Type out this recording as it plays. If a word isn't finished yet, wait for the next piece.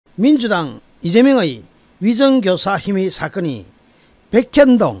민주당 이재명의 위정교사 힘의 사건이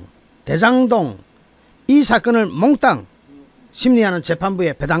백현동, 대장동 이 사건을 몽땅 심리하는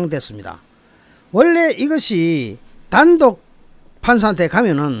재판부에 배당됐습니다. 원래 이것이 단독 판사한테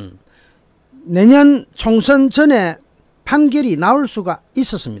가면은 내년 총선 전에 판결이 나올 수가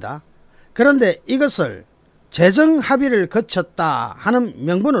있었습니다. 그런데 이것을 재정 합의를 거쳤다 하는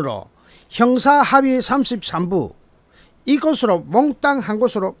명분으로 형사 합의 33부 이곳으로 몽땅 한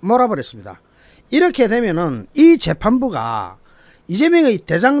곳으로 몰아버렸습니다. 이렇게 되면은 이 재판부가 이재명의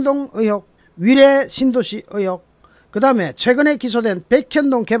대장동 의혹, 위례 신도시 의혹, 그 다음에 최근에 기소된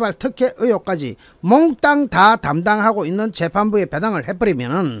백현동 개발 특혜 의혹까지 몽땅 다 담당하고 있는 재판부에 배당을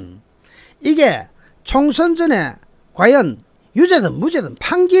해버리면은 이게 총선 전에 과연 유죄든 무죄든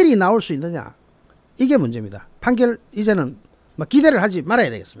판결이 나올 수 있느냐, 이게 문제입니다. 판결 이제는 기대를 하지 말아야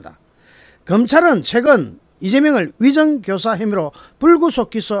되겠습니다. 검찰은 최근 이재명을 위정교사 혐의로 불구속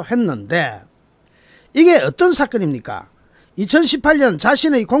기소했는데 이게 어떤 사건입니까? 2018년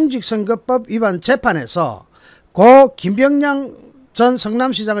자신의 공직선거법 위반 재판에서 고 김병량 전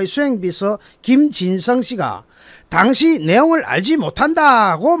성남시장의 수행비서 김진성씨가 당시 내용을 알지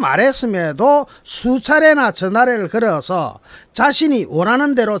못한다고 말했음에도 수차례나 전화를 걸어서 자신이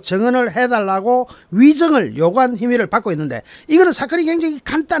원하는 대로 증언을 해달라고 위정을 요구한 혐의를 받고 있는데, 이거는 사건이 굉장히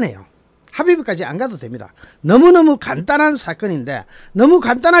간단해요. 합의부까지 안 가도 됩니다. 너무너무 간단한 사건인데, 너무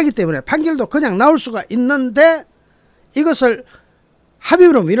간단하기 때문에 판결도 그냥 나올 수가 있는데 이것을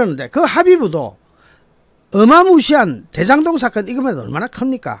합의부로 미뤘는데, 그 합의부도 어마무시한 대장동 사건 이거면 얼마나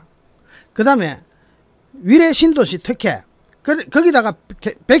큽니까? 그 다음에 위례 신도시 특혜, 거기다가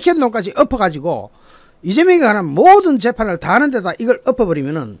백현동까지 엎어가지고 이재명이 관한 모든 재판을 다 하는 데다 이걸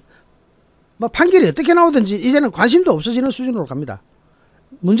엎어버리면은 판결이 어떻게 나오든지 이제는 관심도 없어지는 수준으로 갑니다.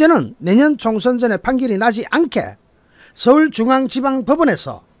 문제는 내년 총선 전에 판결이 나지 않게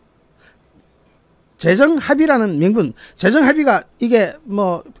서울중앙지방법원에서 재정합의라는 명분, 재정합의가 이게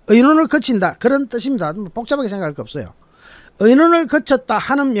의논을 거친다 그런 뜻입니다. 복잡하게 생각할 거 없어요. 의논을 거쳤다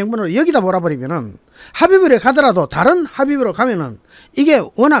하는 명분으로 여기다 몰아버리면은 합의부에 가더라도 다른 합의부로 가면은 이게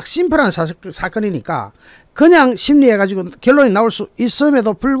워낙 심플한 사건이니까 그냥 심리해가지고 결론이 나올 수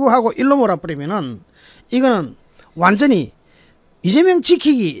있음에도 불구하고 일로 몰아버리면은 이거는 완전히 이재명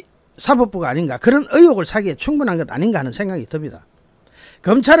지키기 사법부가 아닌가, 그런 의혹을 사기에 충분한 것 아닌가 하는 생각이 듭니다.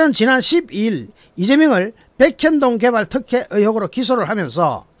 검찰은 지난 12일 이재명을 백현동 개발 특혜 의혹으로 기소를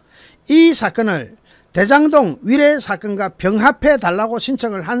하면서 이 사건을 대장동 위례 사건과 병합해 달라고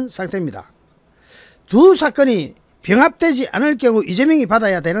신청을 한 상태입니다. 두 사건이 병합되지 않을 경우 이재명이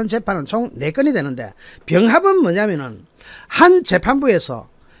받아야 되는 재판은 총 4건이 되는데, 병합은 뭐냐면은 한 재판부에서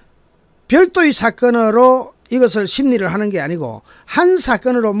별도의 사건으로 이것을 심리를 하는 게 아니고 한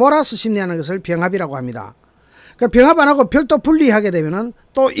사건으로 몰아서 심리하는 것을 병합이라고 합니다. 그러니까 병합 안 하고 별도 분리하게 되면은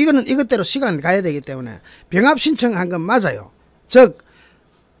또 이거는 이것대로 시간 가야 되기 때문에 병합 신청한 건 맞아요. 즉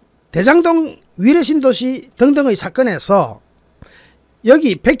대장동 위례 신도시 등등의 사건에서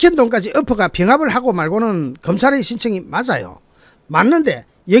여기 백현동까지 엎어가 병합을 하고 말고는 검찰의 신청이 맞아요. 맞는데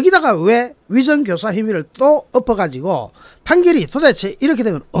여기다가 왜 위정교사 혐의를 또 엎어가지고 판결이 도대체 이렇게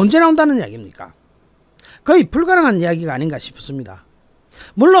되면 언제 나온다는 이야기입니까? 거의 불가능한 이야기가 아닌가 싶습니다.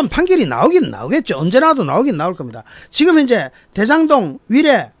 물론 판결이 나오긴 나오겠죠. 언제 나와도 나오긴 나올 겁니다. 지금 현재 대장동,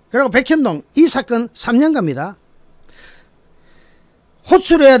 위례, 그리고 백현동 이 사건 3년 갑니다.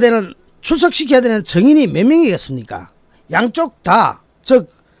 호출해야 되는, 출석시켜야 되는 증인이 몇 명이겠습니까? 양쪽 다, 즉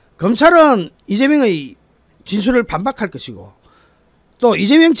검찰은 이재명의 진술을 반박할 것이고 또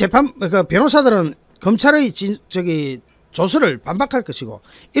이재명 재판 변호사들은 검찰의 조서를 반박할 것이고,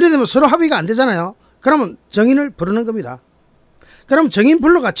 이래 되면 서로 합의가 안 되잖아요. 그러면 증인을 부르는 겁니다. 그럼 증인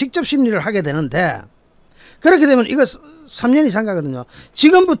불러가 직접 심리를 하게 되는데, 그렇게 되면 이거 3년 이상 가거든요.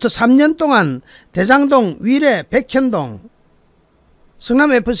 지금부터 3년 동안 대장동, 위례, 백현동,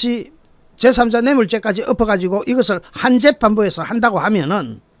 성남FC 제3자 뇌물죄까지 엎어가지고 이것을 한 재판부에서 한다고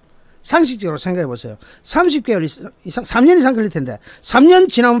하면은 상식적으로 생각해 보세요. 30개월 이상, 3년 이상 걸릴 텐데 3년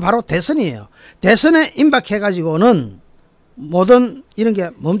지나면 바로 대선이에요. 대선에 임박해가지고는 모든 이런 게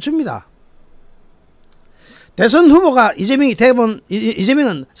멈춥니다. 대선 후보가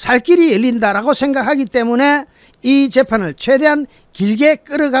이재명은 살 길이 열린다라고 생각하기 때문에 이 재판을 최대한 길게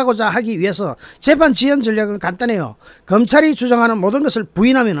끌어가고자 하기 위해서 재판 지연 전략은 간단해요. 검찰이 주장하는 모든 것을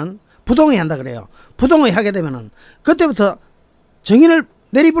부인하면은 부동의 한다 그래요. 부동의 하게 되면은 그때부터 증인을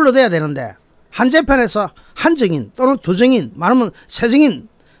내리불러대야 되는데, 한 재판에서 한 증인 또는 두 증인, 많으면 세 증인,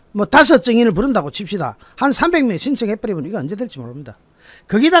 5증인을 부른다고 칩시다. 한 300명 신청해버리면 이거 언제 될지 모릅니다.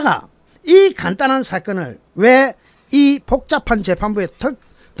 거기다가 이 간단한 사건을 왜 이 복잡한 재판부에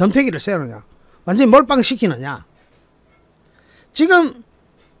덤태기를 세우느냐, 완전히 몰빵시키느냐. 지금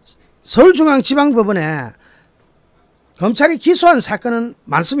서울중앙지방법원에 검찰이 기소한 사건은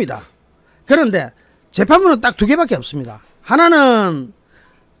많습니다. 그런데 재판부는 딱 두 개밖에 없습니다. 하나는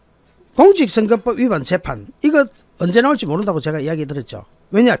공직선거법 위반 재판, 이거 언제 나올지 모른다고 제가 이야기 드렸죠.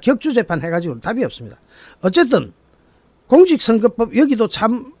 왜냐, 격주재판 해가지고 답이 없습니다. 어쨌든 공직선거법 여기도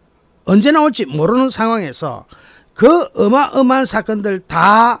참 언제 나올지 모르는 상황에서 그 어마어마한 사건들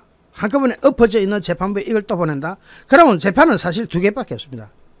다 한꺼번에 엎어져 있는 재판부에 이걸 또 보낸다? 그러면 재판은 사실 두 개밖에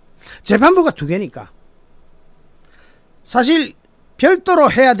없습니다. 재판부가 두 개니까 사실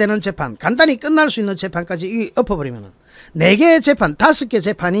별도로 해야 되는 재판, 간단히 끝날 수 있는 재판까지 엎어버리면 4개의 재판, 5개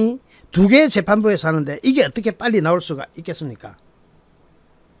재판이 2개의 재판부에서 하는데 이게 어떻게 빨리 나올 수가 있겠습니까?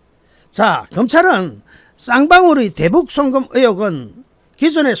 자, 검찰은 쌍방울의 대북송금 의혹은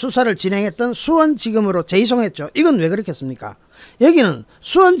기존에 수사를 진행했던 수원지검으로 재이송했죠. 이건 왜 그렇겠습니까? 여기는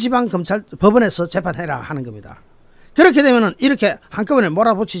수원지방검찰법원에서 재판해라 하는 겁니다. 그렇게 되면 이렇게 한꺼번에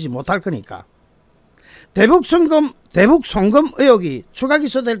몰아붙이지 못할 거니까. 대북송금 의혹이 추가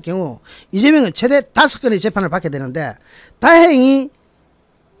기소될 경우 이재명은 최대 5건의 재판을 받게 되는데, 다행히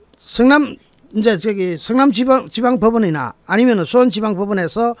성남지방법원이나 아니면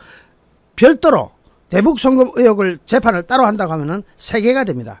수원지방법원에서 별도로 대북송금 의혹을 재판을 따로 한다고 하면은 3개가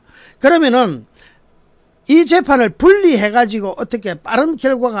됩니다. 그러면은 이 재판을 분리해 가지고 어떻게 빠른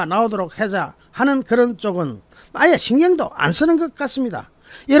결과가 나오도록 하자 하는 그런 쪽은 아예 신경도 안 쓰는 것 같습니다.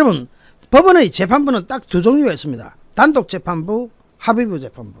 여러분, 법원의 재판부는 딱 2종류가 있습니다. 단독 재판부, 합의부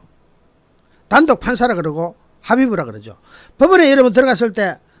재판부. 단독 판사라 그러고 합의부라 그러죠. 법원에 여러분 들어갔을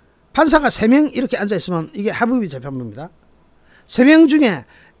때 판사가 3명 이렇게 앉아 있으면 이게 합의부 재판부입니다. 3명 중에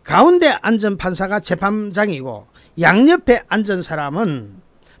가운데 앉은 판사가 재판장이고 양옆에 앉은 사람은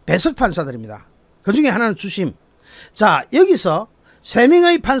배석 판사들입니다. 그 중에 하나는 주심. 자, 여기서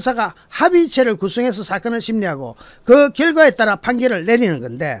 3명의 판사가 합의체를 구성해서 사건을 심리하고 그 결과에 따라 판결을 내리는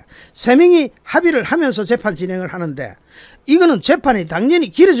건데, 3명이 합의를 하면서 재판 진행을 하는데 이거는 재판이 당연히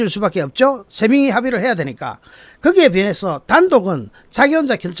길어질 수밖에 없죠. 3명이 합의를 해야 되니까. 거기에 비해서 단독은 자기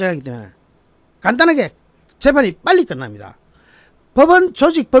혼자 결정하기 때문에 간단하게 재판이 빨리 끝납니다. 법원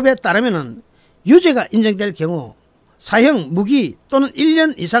조직법에 따르면 유죄가 인정될 경우 사형, 무기 또는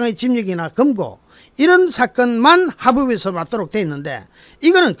 1년 이상의 징역이나 금고, 이런 사건만 합의에서 맞도록 되어 있는데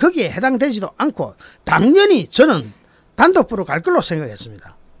이거는 거기에 해당되지도 않고 당연히 저는 단독부로 갈 걸로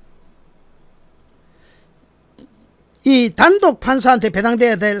생각했습니다. 이 단독 판사한테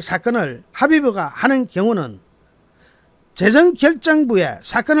배당돼야 될 사건을 합의부가 하는 경우는 재정결정부에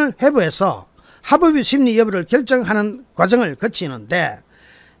사건을 회부해서 합의부 심리 여부를 결정하는 과정을 거치는데,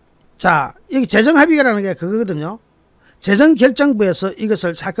 자, 여기 재정합의라는 게 그거거든요. 재정결정부에서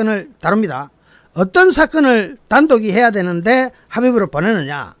이것을 사건을 다룹니다. 어떤 사건을 단독이 해야 되는데 합의부로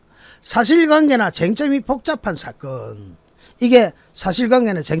보내느냐? 사실관계나 쟁점이 복잡한 사건. 이게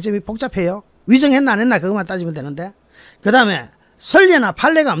사실관계나 쟁점이 복잡해요. 위정했나 안 했나 그것만 따지면 되는데, 그 다음에 선례나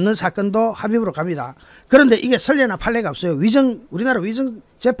판례가 없는 사건도 합의부로 갑니다. 그런데 이게 선례나 판례가 없어요. 우리나라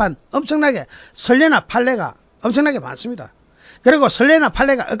위정재판 엄청나게 선례나 판례가 엄청나게 많습니다. 그리고 선례나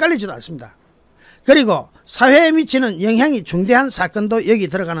판례가 엇갈리지도 않습니다. 그리고 사회에 미치는 영향이 중대한 사건도 여기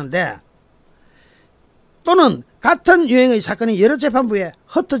들어가는데, 또는 같은 유형의 사건이 여러 재판부에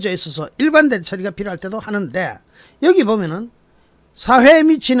흩어져 있어서 일관된 처리가 필요할 때도 하는데, 여기 보면은 사회에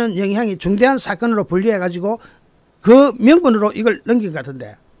미치는 영향이 중대한 사건으로 분류해 가지고 그 명분으로 이걸 넘긴 것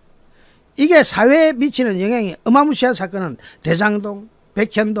같은데, 이게 사회에 미치는 영향이 어마무시한 사건은 대장동,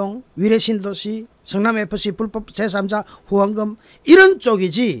 백현동, 위례신도시, 성남FC 불법 제3자 후원금 이런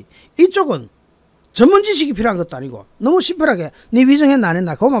쪽이지, 이쪽은 전문 지식이 필요한 것도 아니고 너무 심플하게 네 위정했나 안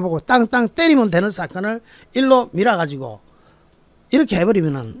했나 그것만 보고 땅땅 때리면 되는 사건을 일로 밀어가지고 이렇게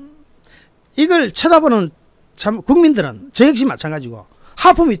해버리면은 이걸 쳐다보는 참 국민들은 저 역시 마찬가지고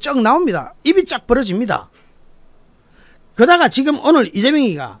하품이 쩍 나옵니다. 입이 쫙 벌어집니다. 그러다가 지금 오늘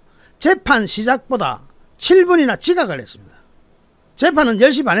이재명이가 재판 시작보다 7분이나 지각을 했습니다. 재판은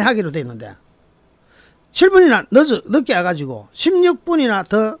 10시 반에 하기로 되어 있는데 7분이나 늦게 와가지고 16분이나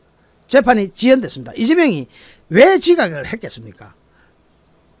더 재판이 지연됐습니다. 이재명이 왜 지각을 했겠습니까?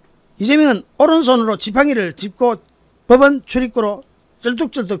 이재명은 오른손으로 지팡이를 짚고 법원 출입구로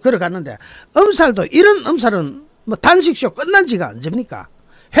쩔뚝쩔뚝 걸어갔는데, 엄살도 이런 엄살은 뭐 단식쇼 끝난 지가 언제입니까?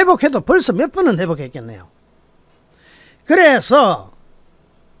 회복해도 벌써 몇 번은 회복했겠네요. 그래서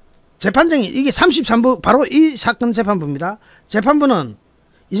재판장이, 이게 33부 바로 이 사건 재판부입니다. 재판부는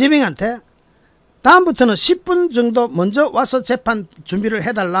이재명한테 다음부터는 10분 정도 먼저 와서 재판 준비를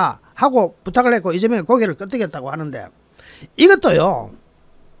해달라 하고 부탁을 했고, 이재명이 고개를 끄덕였다고 하는데, 이것도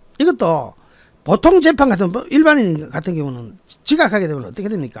보통 재판 같은 일반인 같은 경우는 지각하게 되면 어떻게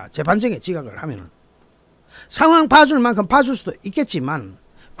됩니까? 재판정에 지각을 하면은 상황 봐줄 만큼 봐줄 수도 있겠지만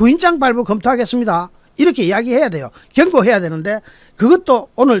구인장 발부 검토하겠습니다. 이렇게 이야기해야 돼요. 경고해야 되는데 그것도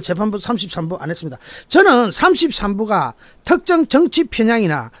오늘 재판부 33부 안 했습니다. 저는 33부가 특정 정치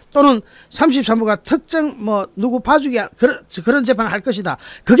편향이나 또는 33부가 특정 누구 봐주기 그런 재판을 할 것이다.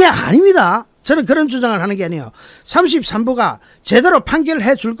 그게 아닙니다. 저는 그런 주장을 하는 게 아니에요. 33부가 제대로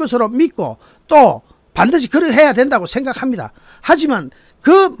판결해 줄 것으로 믿고 또 반드시 그렇게 해야 된다고 생각합니다. 하지만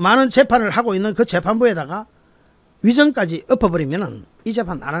그 많은 재판을 하고 있는 그 재판부에다가 위정까지 엎어버리면 이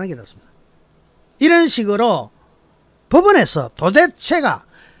재판 안 하는 게 낫습니다. 이런 식으로 법원에서 도대체가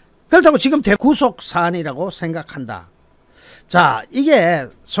그렇다고 지금 대구속 사안이라고 생각한다. 자, 이게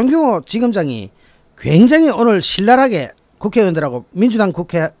송경호 지검장이 굉장히 오늘 신랄하게 국회의원들하고 민주당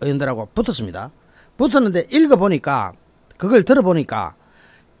국회의원들하고 붙었습니다. 붙었는데 읽어보니까 그걸 들어보니까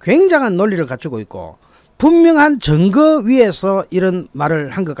굉장한 논리를 갖추고 있고 분명한 증거 위에서 이런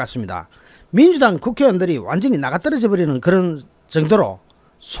말을 한 것 같습니다. 민주당 국회의원들이 완전히 나가떨어져 버리는 그런 정도로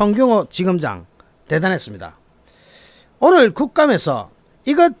송경호 지검장 대단했습니다. 오늘 국감에서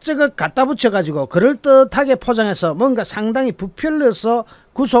이것저것 갖다 붙여가지고 그럴듯하게 포장해서 뭔가 상당히 부풀려서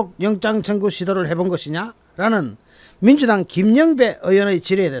구속영장 청구 시도를 해본 것이냐? 라는 민주당 김영배 의원의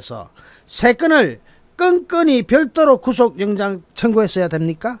질의에 대해서 세 건을 끈끈이 별도로 구속영장 청구했어야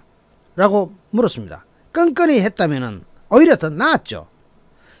됩니까? 라고 물었습니다. 끈끈이 했다면 오히려 더 나았죠.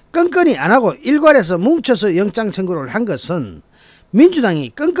 끈끈이 안하고 일괄해서 뭉쳐서 영장 청구를 한 것은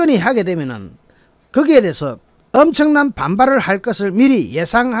민주당이 끈끈이 하게 되면 거기에 대해서 엄청난 반발을 할 것을 미리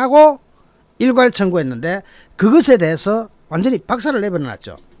예상하고 일괄 청구했는데 그것에 대해서 완전히 박살을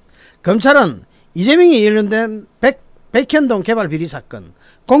내버려놨죠. 검찰은 이재명이 연루된 백현동 개발 비리 사건,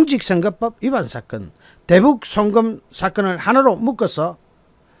 공직선거법 위반 사건, 대북 송금 사건을 하나로 묶어서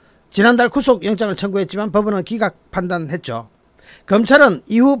지난달 구속영장을 청구했지만 법원은 기각 판단했죠. 검찰은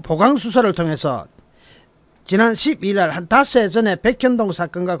이후 보강수사를 통해서 지난 12일 한 닷새 전에 백현동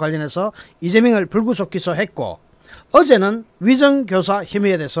사건과 관련해서 이재명을 불구속 기소했고 어제는 위정교사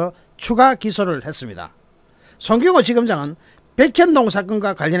혐의에 대해서 추가 기소를 했습니다. 송경호 지검장은 백현동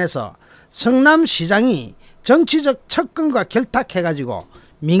사건과 관련해서 성남시장이 정치적 척근과 결탁해가지고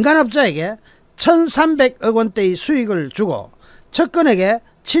민간업자에게 1,300억 원대의 수익을 주고 척근에게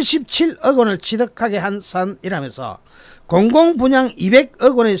 77억 원을 취득하게 한 사안이라면서 공공분양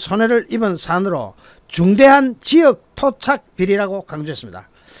 200억 원의 손해를 입은 사안으로 중대한 지역 토착 비리라고 강조했습니다.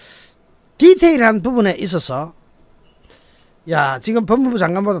 디테일한 부분에 있어서 지금 법무부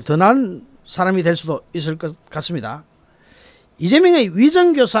장관보다 더 나은 사람이 될 수도 있을 것 같습니다. 이재명의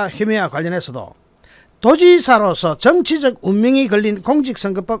위정교사 혐의와 관련해서도 도지사로서 정치적 운명이 걸린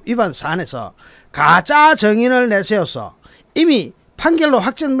공직선거법 위반 사안에서 가짜 정인을 내세워서 이미 판결로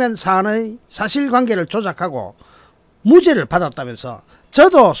확정된 사안의 사실관계를 조작하고 무죄를 받았다면서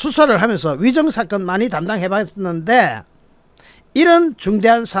저도 수사를 하면서 위정사건 많이 담당해봤는데 이런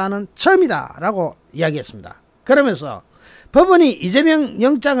중대한 사안은 처음이다 라고 이야기했습니다. 그러면서 법원이 이재명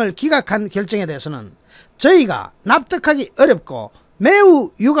영장을 기각한 결정에 대해서는 저희가 납득하기 어렵고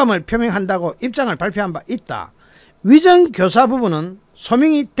매우 유감을 표명한다고 입장을 발표한 바 있다. 위정교사 부분은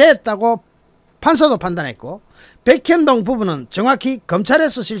소명이 됐다고 판사도 판단했고 백현동 부분은 정확히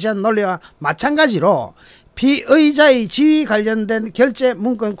검찰에서 실시한 논리와 마찬가지로 피의자의 지위 관련된 결재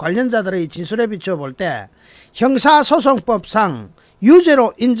문건 관련자들의 진술에 비추어 볼 때 형사소송법상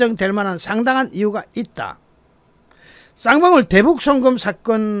유죄로 인정될 만한 상당한 이유가 있다. 쌍방울 대북송금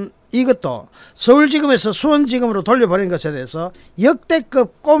사건 이것도 서울지검에서 수원지검으로 돌려보낸 것에 대해서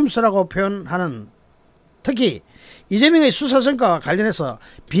역대급 꼼수라고 표현하는, 특히 이재명의 수사 성과와 관련해서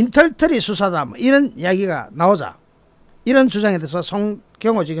빈털터리 수사다 이런 이야기가 나오자 이런 주장에 대해서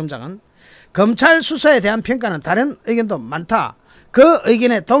송경호 지검장은 검찰 수사에 대한 평가는 다른 의견도 많다. 그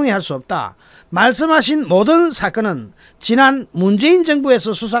의견에 동의할 수 없다. 말씀하신 모든 사건은 지난 문재인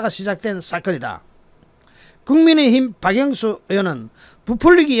정부에서 수사가 시작된 사건이다. 국민의힘 박영수 의원은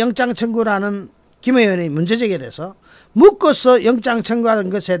부풀리기 영장 청구라는 김 의원의 문제제기에 대해서 묶어서 영장 청구하는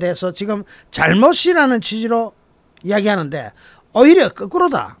것에 대해서 지금 잘못이라는 취지로 이야기하는데 오히려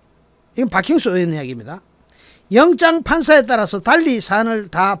거꾸로다. 이건 박형수 의원 이야기입니다. 영장 판사에 따라서 달리 사안을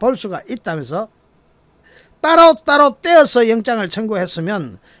다 볼 수가 있다면서 따로따로 떼어서 영장을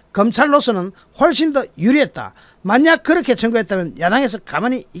청구했으면 검찰로서는 훨씬 더 유리했다. 만약 그렇게 청구했다면 야당에서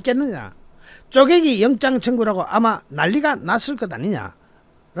가만히 있겠느냐. 쪼개기 영장 청구라고 아마 난리가 났을 것 아니냐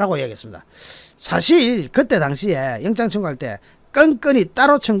라고 이야기했습니다. 사실 그때 당시에 영장 청구할 때 끈끈이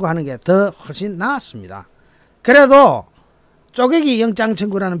따로 청구하는 게 더 훨씬 나았습니다. 그래도 쪼개기 영장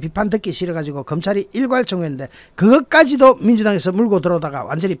청구라는 비판 듣기 싫어가지고 검찰이 일괄 청구했는데 그것까지도 민주당에서 물고 들어오다가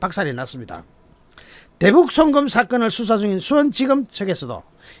완전히 박살이 났습니다. 대북 송금 사건을 수사 중인 수원지검 측에서도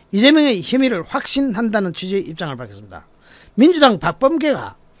이재명의 혐의를 확신한다는 취지의 입장을 밝혔습니다. 민주당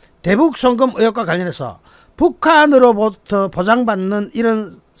박범계가 대북 송금 의혹과 관련해서 북한으로부터 보장받는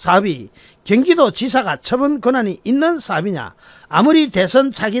이런 사업이 경기도 지사가 처분 권한이 있는 사업이냐, 아무리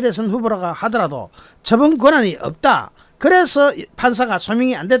대선 차기 대선 후보라고 하더라도 처분 권한이 없다, 그래서 판사가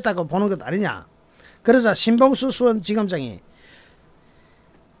소명이 안 됐다고 보는 것 아니냐. 그러자 신봉수 수원지검장이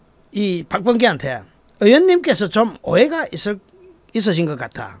이 박범계한테 의원님께서 좀 오해가 있으신 것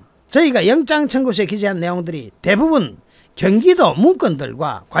같아. 저희가 영장 청구서에 기재한 내용들이 대부분 경기도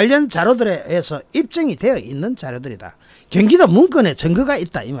문건들과 관련 자료들에 의해서 입증이 되어 있는 자료들이다. 경기도 문건에 증거가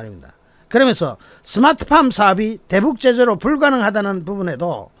있다 이 말입니다. 그러면서 스마트팜 사업이 대북 제재로 불가능하다는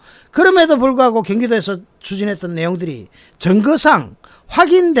부분에도 그럼에도 불구하고 경기도에서 추진했던 내용들이 증거상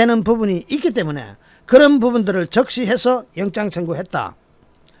확인되는 부분이 있기 때문에 그런 부분들을 적시해서 영장 청구했다.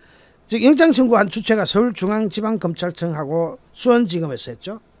 즉 영장 청구한 주체가 서울중앙지방검찰청하고 수원지검에서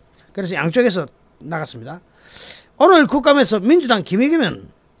했죠. 그래서 양쪽에서 나갔습니다. 오늘 국감에서 민주당 김의겸은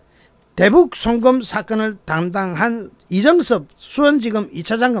대북 송금 사건을 담당한 이정섭 수원지검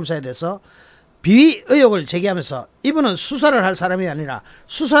 2차장 검사에 대해서 비위 의혹을 제기하면서 이분은 수사를 할 사람이 아니라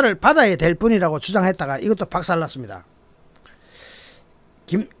수사를 받아야 될 뿐이라고 주장했다가 이것도 박살났습니다.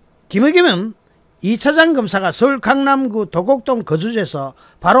 김의겸은 2차장 검사가 서울 강남구 도곡동 거주지에서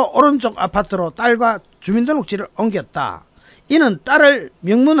바로 오른쪽 아파트로 딸과 주민등록지를 옮겼다. 이는 딸을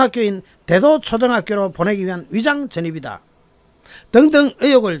명문학교인 대도초등학교로 보내기 위한 위장 전입이다. 등등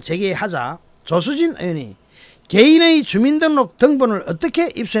의혹을 제기하자 조수진 의원이 개인의 주민등록 등본을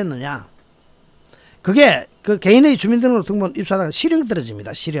어떻게 입수했느냐. 그게 그 개인의 주민등록 등본 입수하다가 실형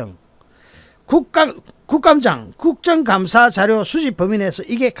떨어집니다. 실형. 국감장 국정감사 자료 수집 범위 내에서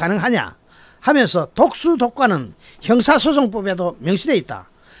이게 가능하냐 하면서 독수독과는 형사소송법에도 명시되어 있다.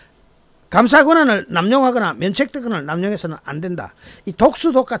 감사 권한을 남용하거나 면책특권을 남용해서는 안 된다. 이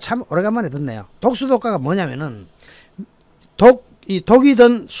독수독과 참 오래간만에 듣네요. 독수독과가 뭐냐면은 독이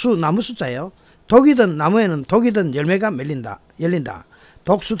든 수, 나무 숫자예요. 독이 든 나무에는 독이 든 열매가 열린다.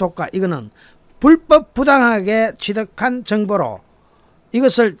 독수독과, 이거는 불법 부당하게 취득한 정보로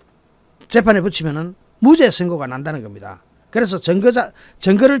이것을 재판에 붙이면은 무죄 선고가 난다는 겁니다. 그래서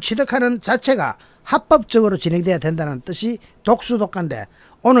증거를 취득하는 자체가 합법적으로 진행돼야 된다는 뜻이 독수독과인데,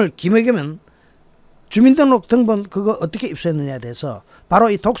 오늘 김의겸은 주민등록 등본 그거 어떻게 입수했느냐에 대해서 바로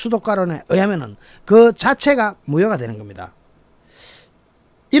이 독수독과론에 의하면은 그 자체가 무효가 되는 겁니다.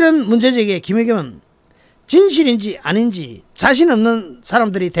 이런 문제제기에 김의겸은 진실인지 아닌지 자신 없는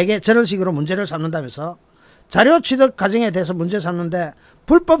사람들이 대개 저런 식으로 문제를 삼는다면서 자료 취득 과정에 대해서 문제 삼는데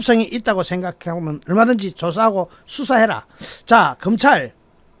불법성이 있다고 생각하면 얼마든지 조사하고 수사해라. 자, 검찰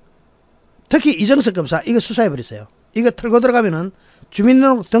특히 이정석 검사 이거 수사해버리세요. 이거 털고 들어가면은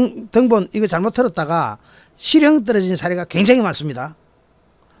주민등록 등본 이거 잘못 털었다가 실형 떨어진 사례가 굉장히 많습니다.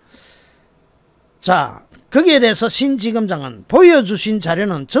 자, 거기에 대해서 신 지검장은 보여주신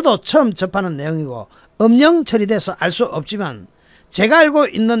자료는 저도 처음 접하는 내용이고 엄령 처리돼서 알 수 없지만 제가 알고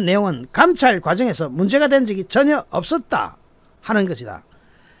있는 내용은 감찰 과정에서 문제가 된 적이 전혀 없었다 하는 것이다.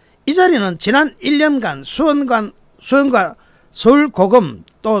 이 자리는 지난 1년간 수원과 서울고검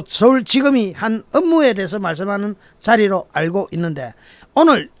또 서울지검이 한 업무에 대해서 말씀하는 자리로 알고 있는데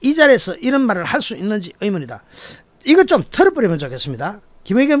오늘 이 자리에서 이런 말을 할 수 있는지 의문이다. 이것 좀 털어버리면 좋겠습니다.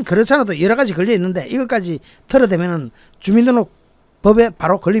 김의겸 그렇잖아도 여러가지 걸려있는데 이것까지 털어대면 주민등록법에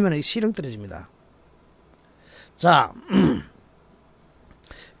바로 걸리면 실형 떨어집니다. 자,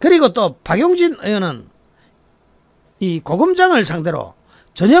 그리고 또 박용진 의원은 이 고검장을 상대로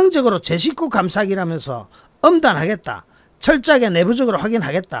전형적으로 제 식구 감사기라면서 엄단하겠다, 철저하게 내부적으로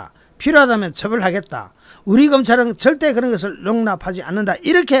확인하겠다, 필요하다면 처벌하겠다, 우리 검찰은 절대 그런 것을 용납하지 않는다,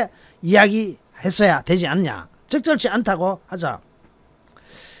 이렇게 이야기했어야 되지 않냐. 적절치 않다고 하자.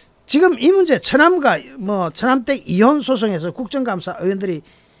 지금 이 문제 천암댁 이혼 소송에서 국정감사 의원들이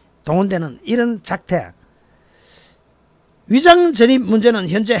동원되는 이런 작태, 위장 전입 문제는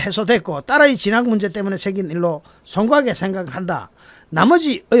현재 해소됐고 딸의 진학 문제 때문에 생긴 일로 송구하게 생각한다.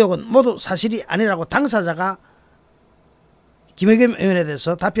 나머지 의혹은 모두 사실이 아니라고 당사자가 김의겸 의원에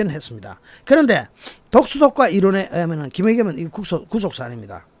대해서 답변했습니다. 그런데 독수독과 이론에 의하면 김의겸은 이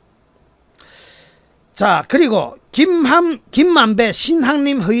구속사안입니다. 자, 그리고 김만배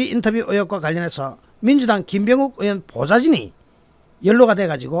신학림 허위 인터뷰 의혹과 관련해서 민주당 김병욱 의원 보좌진이 연루가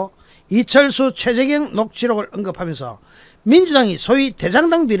돼가지고 이철수 최재경 녹취록을 언급하면서 민주당이 소위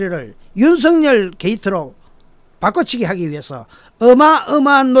대장동 비리를 윤석열 게이트로 바꿔치기 하기 위해서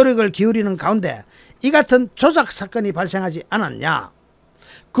어마어마한 노력을 기울이는 가운데 이 같은 조작 사건이 발생하지 않았냐.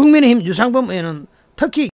 국민의힘 유상범 의원은 특히